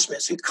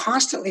adjustments and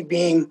constantly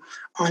being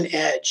on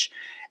edge.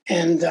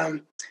 And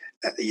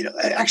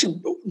actually,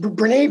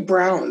 Brene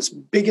Brown's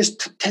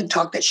biggest TED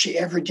Talk that she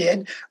ever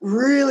did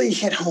really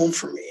hit home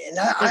for me. And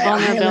The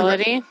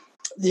vulnerability.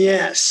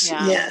 Yes,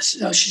 Yeah. yes.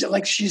 No, she's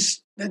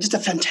just a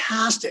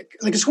fantastic.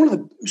 Like it's one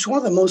of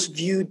the most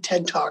viewed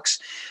TED Talks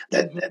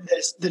that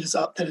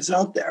is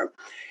out there.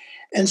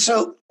 And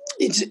so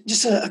it's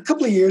just a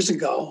couple of years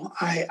ago,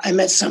 I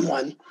met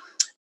someone,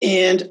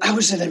 and I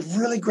was at a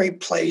really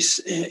great place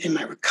in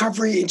my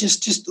recovery,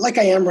 just like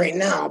I am right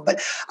now. But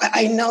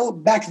I know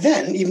back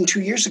then, even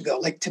 2 years ago,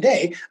 like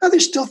today,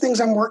 there's still things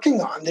I'm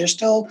working on. There's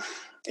still,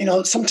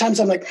 sometimes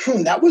I'm like,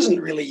 that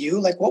wasn't really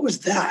you. Like, what was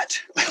that?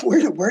 Like,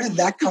 where did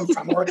that come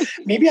from? Or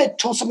maybe I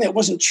told something that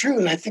wasn't true,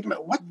 and I think,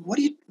 why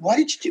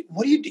did you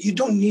do? You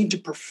don't need to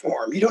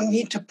perform. You don't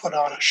need to put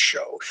on a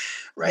show,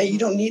 right? You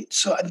don't need.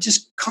 So I'm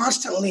just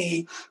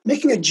constantly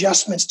making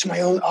adjustments to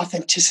my own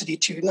authenticity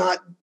to not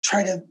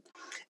try to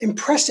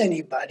impress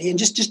anybody and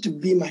just to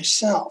be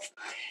myself.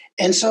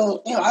 And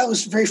so, I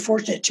was very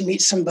fortunate to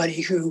meet somebody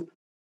who,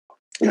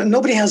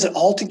 nobody has it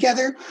all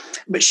together,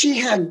 but she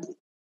had,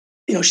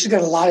 she's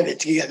got a lot of it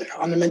together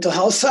on the mental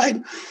health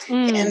side.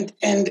 Mm.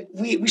 And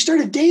we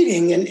started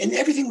dating and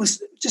everything was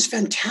just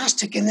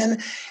fantastic. And then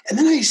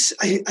I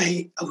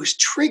was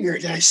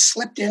triggered and I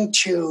slipped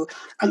into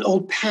an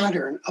old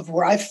pattern of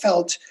where I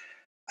felt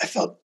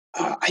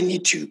I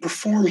need to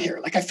perform here.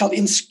 Like I felt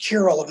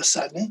insecure all of a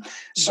sudden.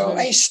 So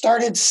I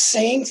started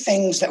saying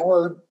things that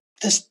were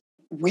just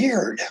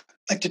weird,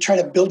 like to try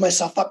to build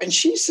myself up. And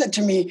she said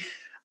to me,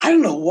 I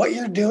don't know what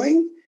you're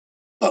doing,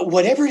 but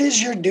whatever it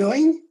is you're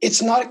doing, it's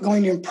not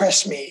going to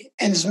impress me.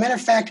 And as a matter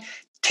of fact,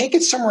 take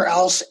it somewhere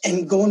else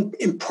and go and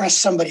impress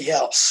somebody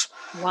else.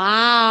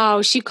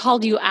 Wow. She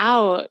called you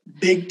out.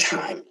 Big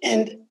time.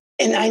 And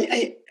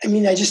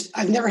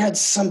I've never had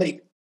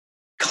somebody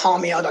call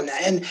me out on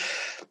that. And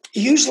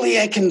usually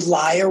I can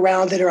lie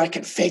around it or I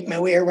can fake my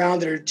way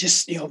around it or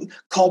just,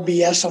 call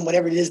BS on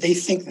whatever it is they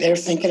think they're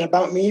thinking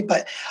about me.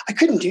 But I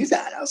couldn't do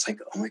that. I was like,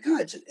 oh my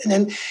God.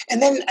 And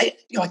then I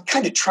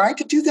kind of tried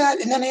to do that.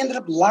 And then I ended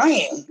up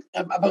lying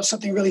about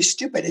something really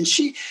stupid. And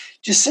she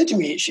just said to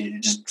me, she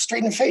just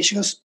straight in the face, she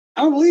goes,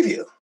 I don't believe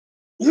you.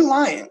 You're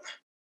lying.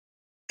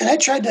 And I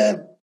tried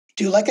to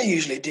do like I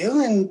usually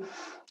do. And,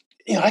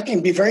 I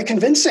can be very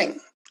convincing.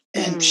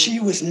 And she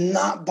was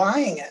not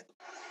buying it.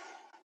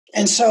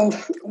 And so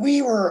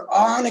we were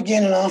on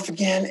again and off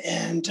again,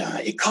 and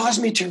it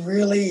caused me to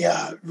really,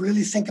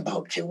 really think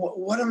about, okay,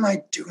 what am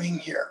I doing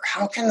here?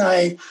 How can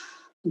I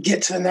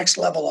get to the next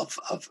level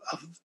of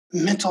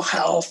mental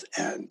health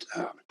it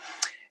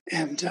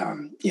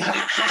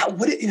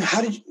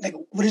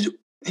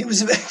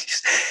was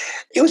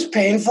it was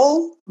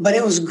painful, but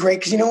it was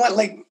great because you know what,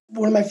 like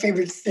one of my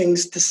favorite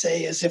things to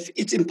say is if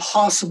it's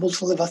impossible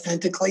to live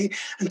authentically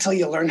until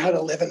you learn how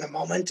to live in the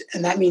moment,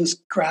 and that means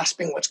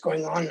grasping what's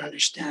going on and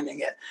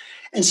understanding it.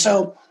 And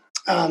so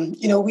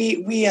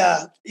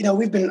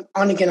we've been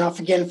on again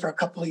off again for a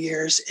couple of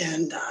years,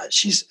 and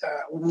she's a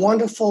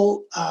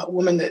wonderful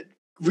woman that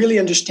really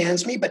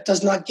understands me but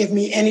does not give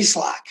me any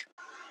slack.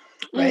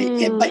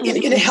 Right, but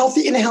in a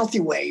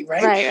healthy way,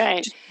 right?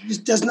 Right.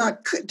 Just does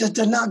not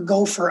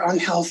go for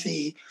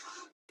unhealthy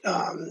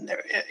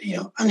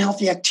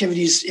unhealthy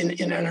activities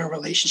in our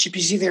relationship.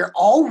 He's either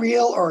all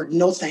real or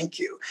no, thank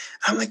you.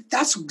 I'm like,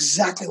 that's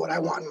exactly what I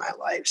want in my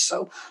life.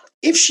 So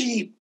if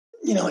she,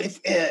 if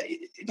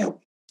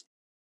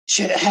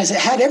she has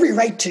had every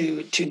right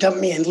to dump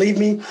me and leave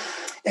me,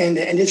 and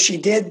if she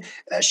did,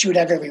 she would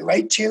have every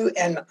right to,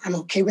 and I'm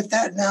okay with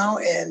that now.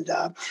 And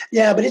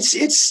but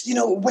it's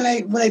when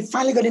I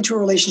finally got into a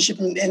relationship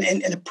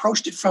and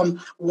approached it from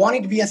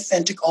wanting to be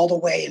authentic all the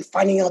way and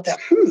finding out that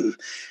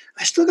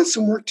I still got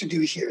some work to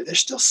do here. There's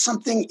still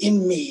something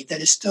in me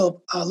that is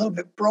still a little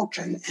bit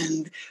broken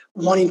and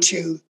wanting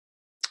to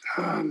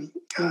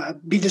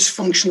be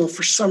dysfunctional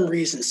for some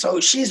reason. So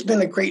she's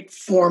been a great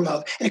form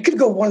of, and it could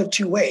go one of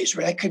two ways,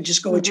 right? I could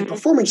just go into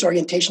performance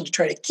orientation to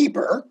try to keep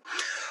her,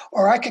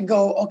 or I could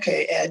go,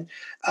 okay, Ed,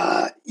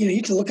 you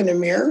need to look in the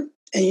mirror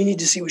and you need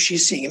to see what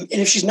she's seeing. And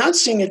if she's not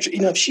seeing it,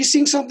 if she's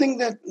seeing something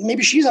that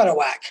maybe she's out of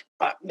whack,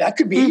 that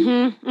could be.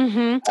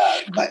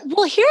 But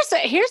well,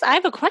 I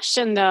have a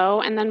question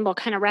though, and then we'll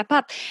kind of wrap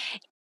up.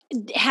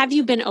 Have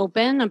you been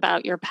open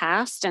about your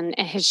past, and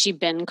has she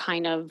been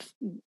kind of,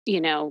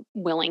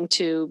 willing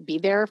to be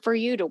there for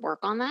you to work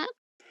on that?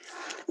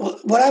 Well,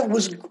 what I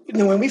was,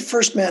 when we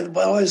first met,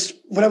 what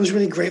I was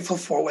really grateful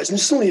for was, and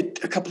this is only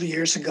a couple of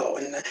years ago,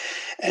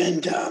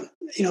 and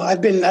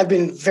I've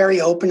been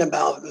very open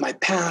about my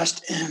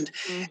past and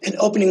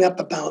opening up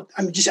about.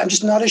 I'm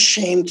just not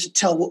ashamed to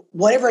tell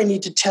whatever I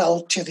need to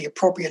tell to the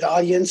appropriate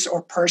audience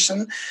or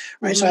person,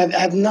 right? So I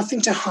have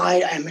nothing to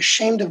hide. I'm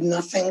ashamed of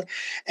nothing,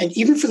 and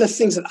even for the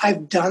things that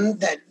I've done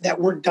that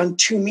were done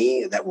to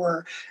me, that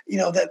were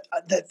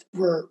that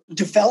were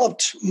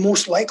developed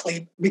most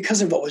likely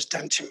because of what was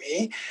done to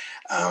me.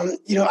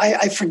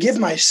 I forgive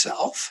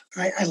myself,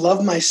 right? I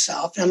love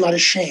myself and I'm not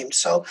ashamed.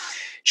 So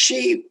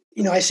she,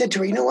 I said to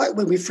her, you know what,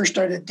 when we first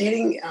started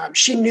dating,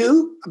 she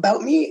knew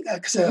about me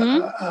because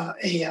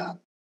a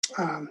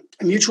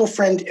mutual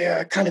friend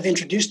kind of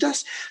introduced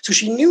us. So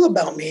she knew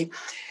about me.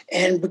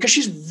 And because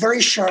she's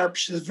very sharp,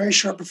 she's a very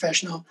sharp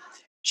professional.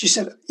 She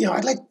said,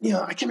 I'd like,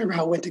 I can't remember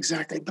how it went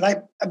exactly,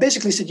 but I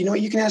basically said,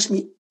 you can ask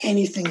me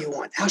anything you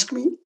want. Ask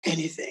me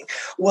anything.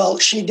 Well,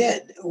 she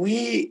did.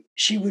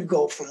 She would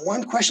go from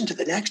one question to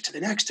the next, to the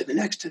next, to the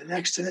next, to the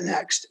next, to the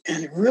next.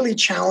 And it really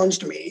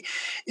challenged me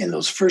in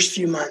those first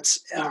few months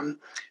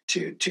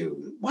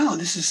wow,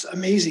 this is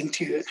amazing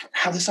to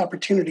have this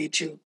opportunity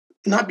to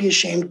not be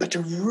ashamed, but to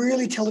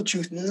really tell the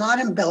truth, not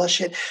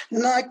embellish it,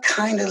 not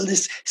kind of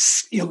this,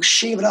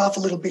 shave it off a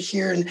little bit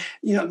here and,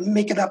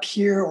 make it up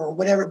here or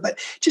whatever, but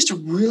just to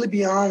really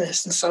be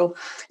honest. And so,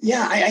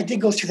 yeah, I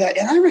did go through that.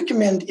 And I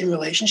recommend in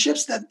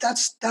relationships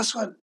that's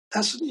what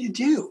you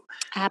do.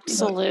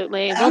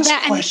 Absolutely. Ask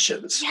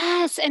questions.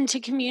 Yes, and to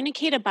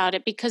communicate about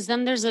it, because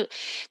then there's a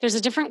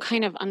different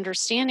kind of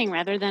understanding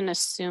rather than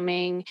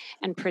assuming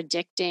and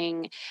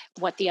predicting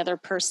what the other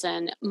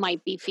person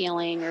might be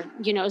feeling, or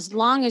as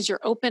long as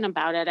you're open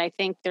about it, I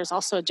think there's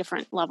also a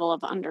different level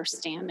of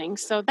understanding.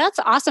 So that's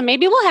awesome.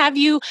 Maybe we'll have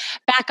you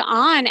back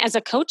on as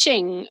a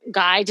coaching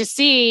guy to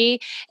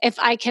see if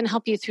I can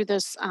help you through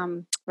this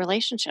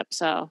relationship.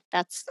 So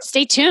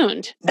stay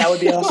tuned. That would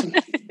be awesome.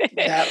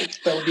 that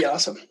would be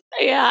awesome.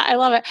 Yeah, I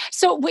love it.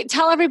 So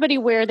tell everybody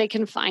where they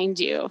can find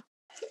you.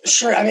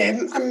 Sure. I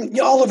mean, I'm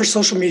all over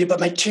social media, but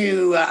my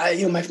two,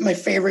 my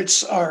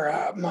favorites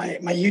are my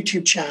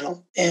YouTube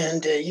channel,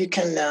 and you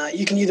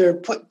can either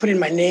put in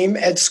my name,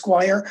 Ed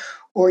Squire,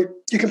 or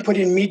you can put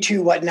in Me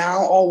Too What Now,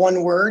 all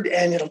one word,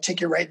 and it'll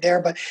take you right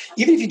there. But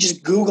even if you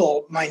just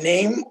Google my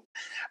name,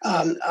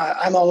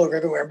 I'm all over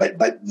everywhere.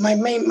 But my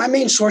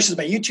main source is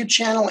my YouTube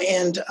channel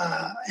and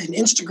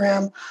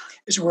Instagram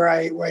is where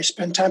I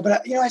spend time.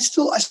 But I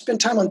spend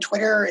time on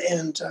Twitter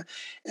and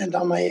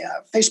on my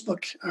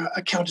Facebook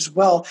account as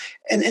well.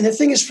 And the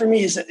thing is for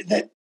me is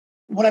that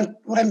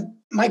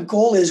my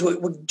goal is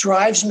what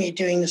drives me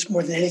doing this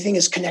more than anything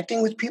is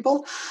connecting with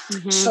people.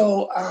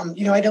 So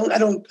I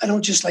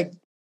don't just like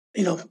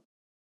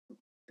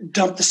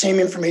dump the same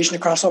information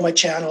across all my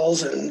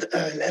channels, and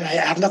I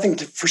have nothing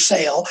for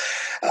sale.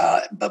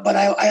 But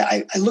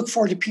I look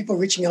forward to people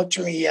reaching out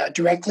to me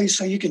directly.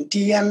 So you can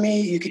DM me,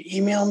 you can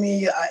email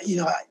me,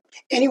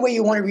 any way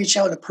you want to reach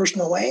out in a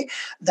personal way.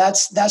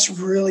 That's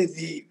really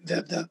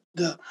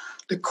the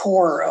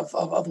core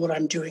of what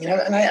I'm doing.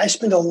 And I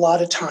spend a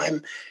lot of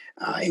time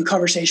in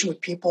conversation with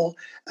people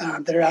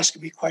that are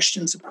asking me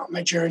questions about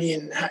my journey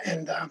and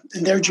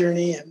their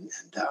journey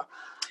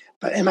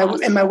But and my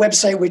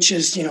website, which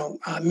is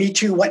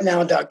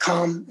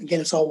metowhatnow.com.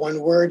 Again, it's all one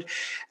word,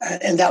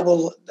 and that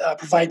will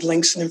provide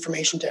links and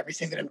information to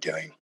everything that I'm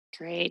doing.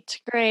 Great.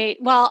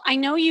 Well, I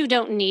know you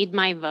don't need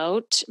my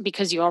vote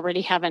because you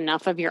already have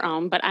enough of your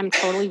own, but I'm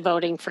totally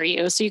voting for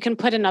you. So you can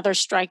put another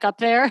strike up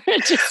there,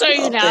 just so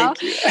you know.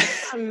 Thank you.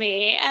 From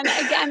me. And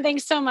again,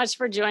 thanks so much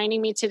for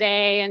joining me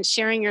today and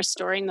sharing your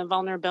story and the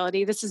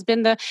vulnerability. This has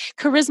been the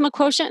Charisma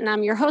Quotient, and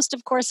I'm your host,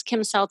 of course,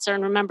 Kim Seltzer.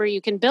 And remember,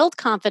 you can build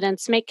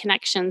confidence, make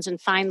connections, and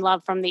find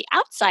love from the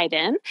outside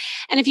in.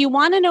 And if you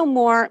want to know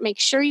more, make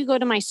sure you go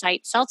to my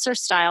site,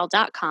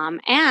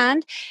 seltzerstyle.com.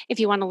 And if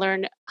you want to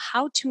learn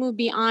how to move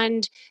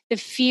beyond the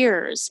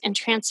fears and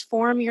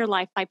transform your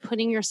life by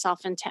putting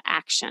yourself into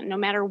action, no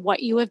matter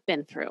what you have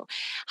been through.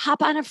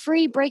 Hop on a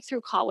free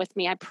breakthrough call with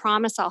me. I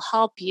promise I'll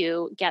help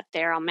you get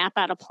there. I'll map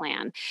out a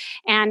plan.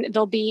 And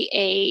there'll be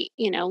a,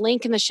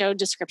 link in the show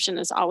description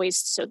as always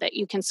so that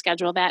you can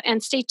schedule that.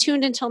 And stay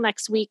tuned until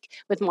next week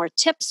with more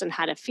tips on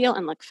how to feel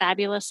and look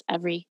fabulous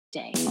every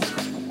day.